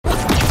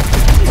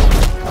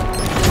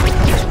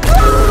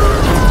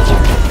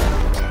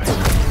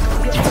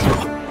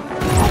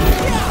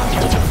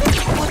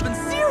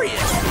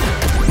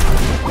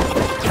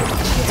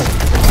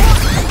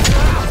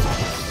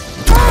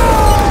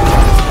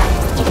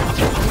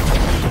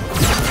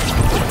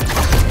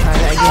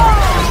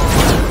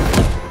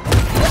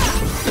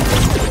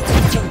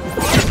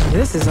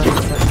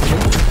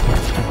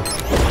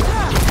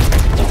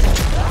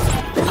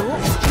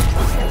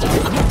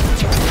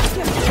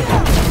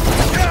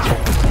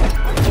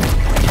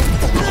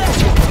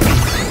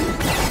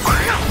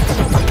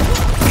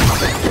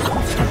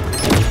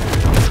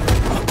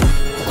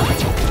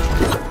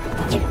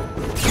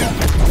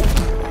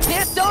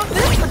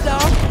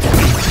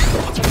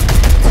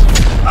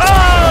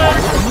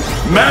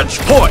Match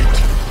point,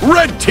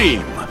 red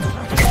team.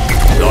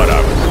 Thought I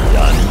was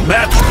done.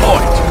 Match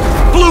point,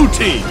 blue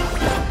team.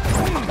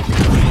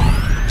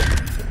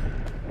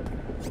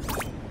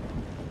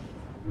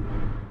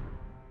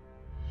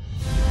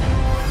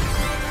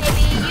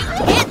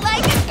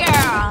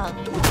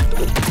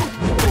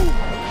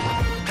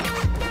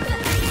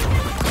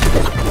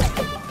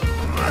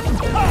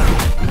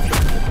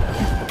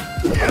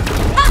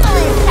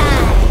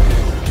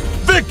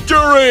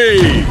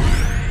 Victory!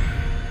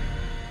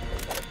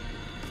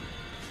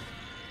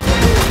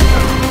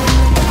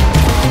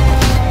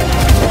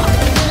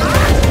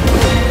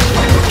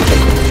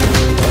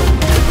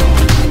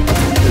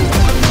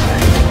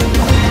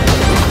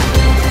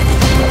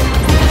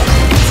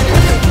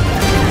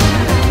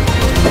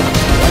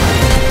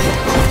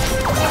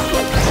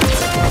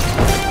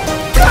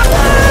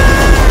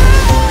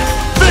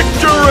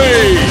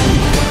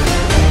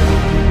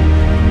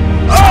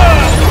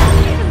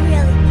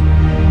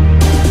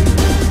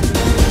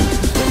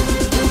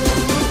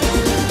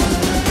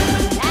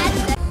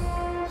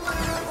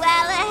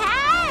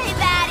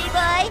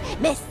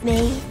 Miss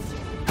me?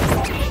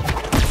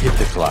 Hit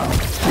the cloud.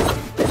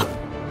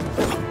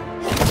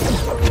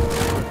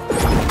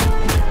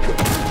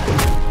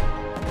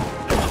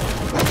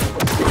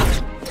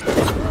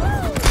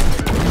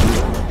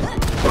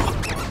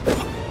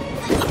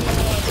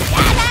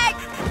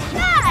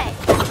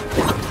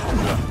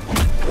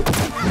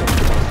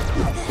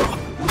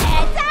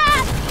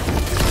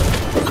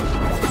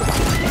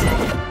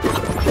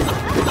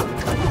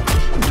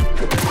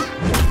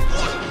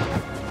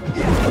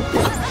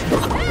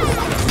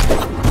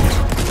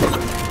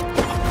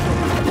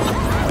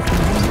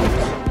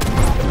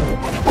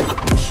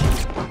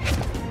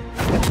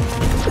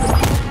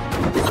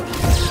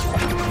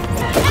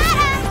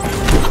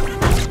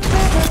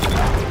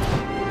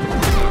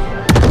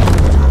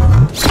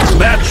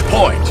 Match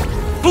point,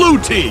 blue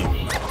team.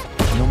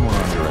 No more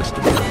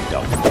underestimating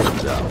doubting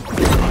things out.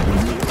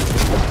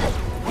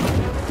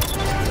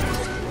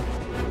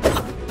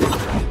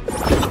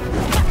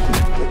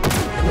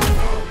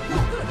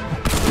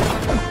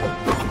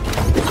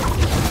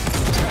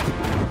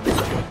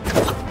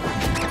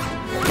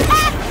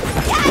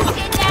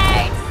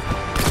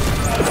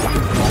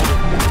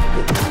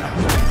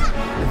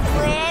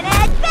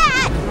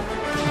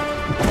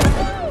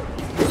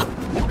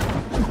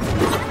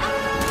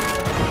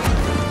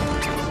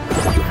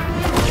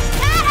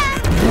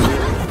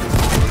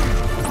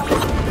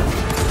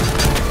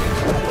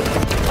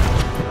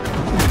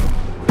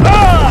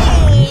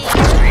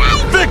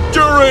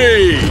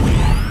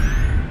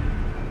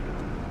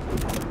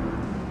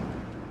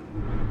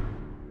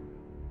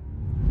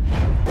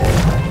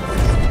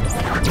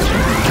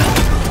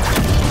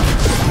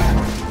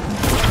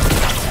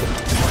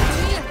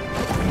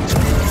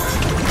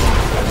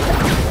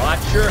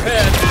 Watch your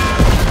head.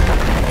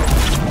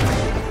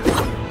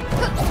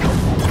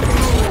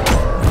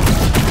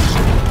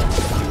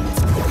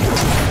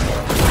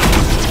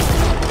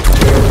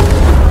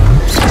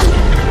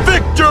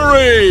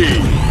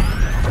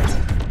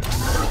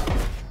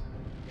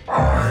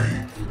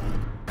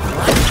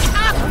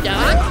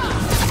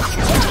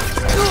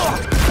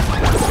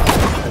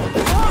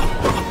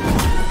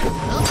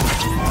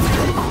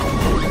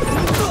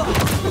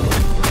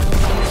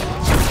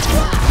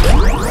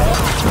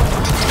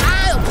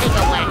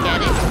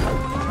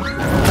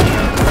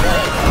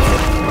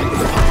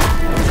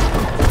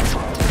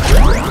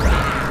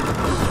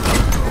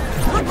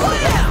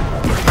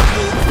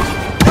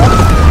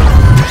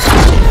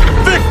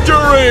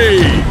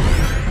 Victory!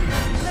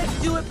 Let's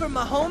do it for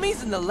my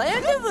homies in the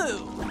land of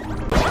Ooh.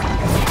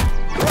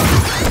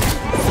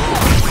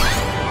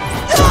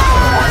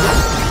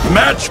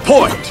 Match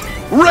point,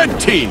 red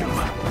team.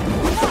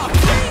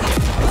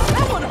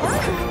 That one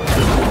hurt.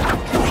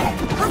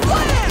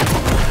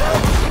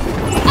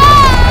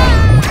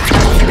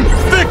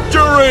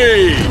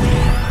 Victory!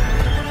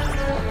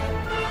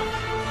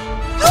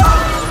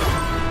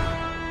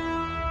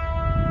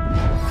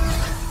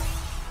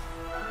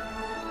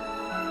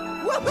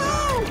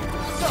 Woohoo!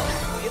 So,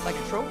 you get like a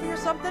trophy or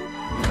something?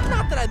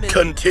 Not that I missed.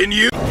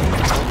 Continue.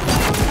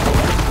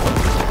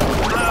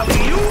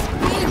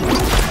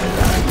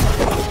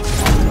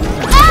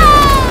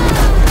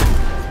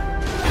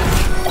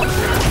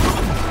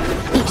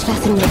 Each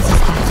lesson makes us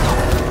better.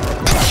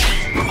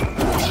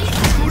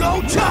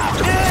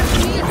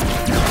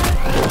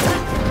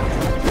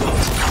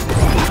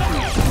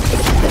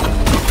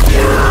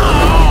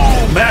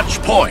 Match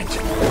point,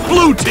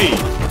 blue team.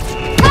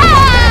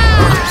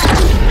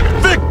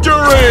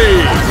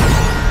 Victory!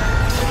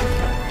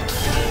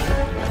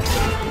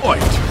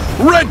 Point,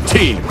 red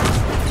team.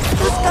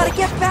 Just gotta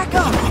get back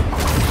up.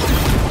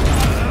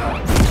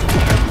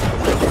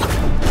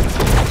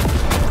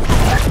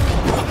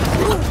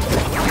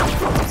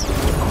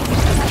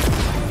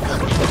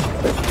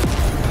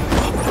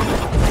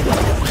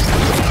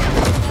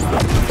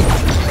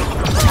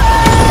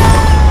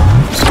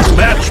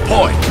 Match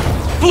point,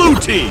 blue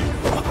team.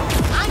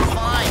 I'm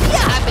fine.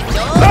 Yeah, I've been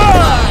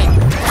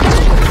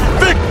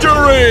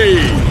Victory!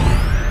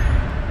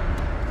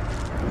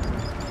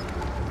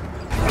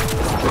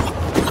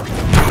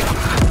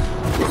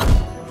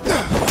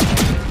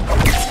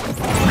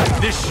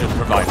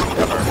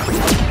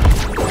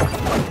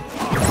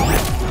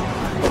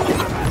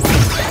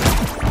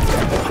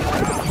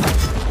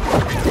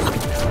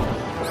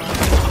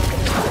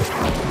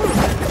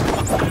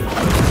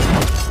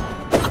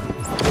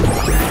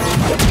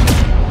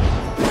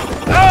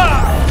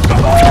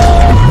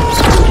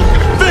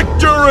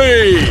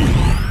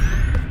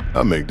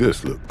 I make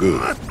this look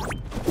good.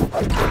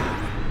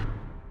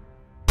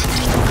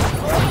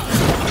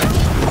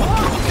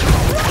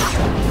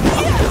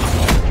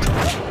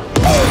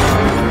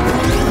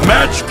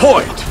 Match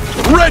point!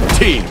 Red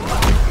team!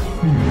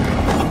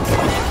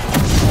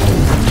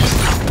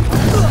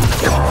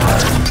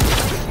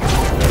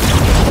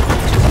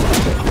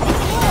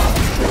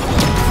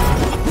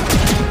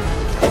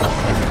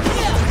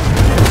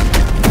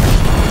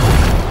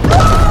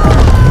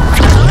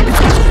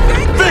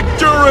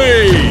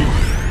 Victory!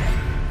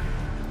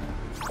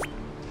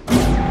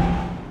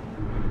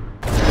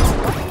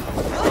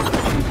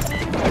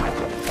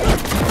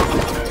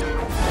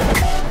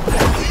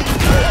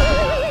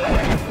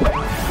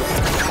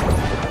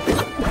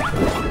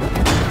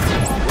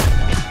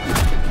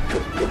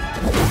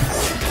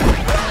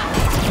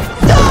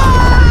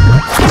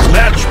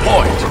 Match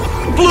point!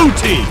 Blue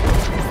team!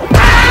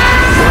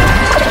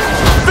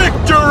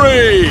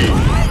 Victory!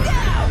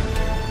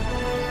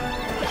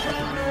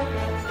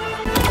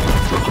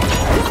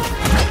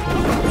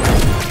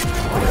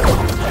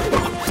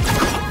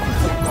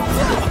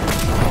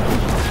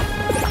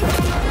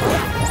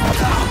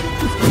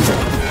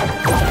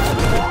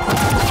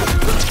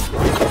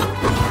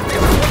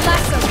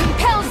 Lasso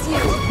compels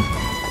you!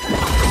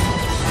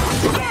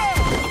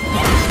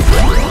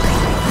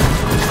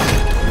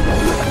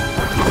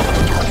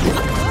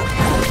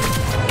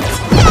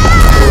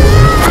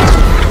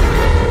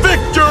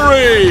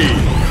 Victory!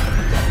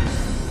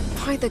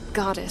 By the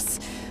goddess.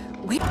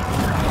 We...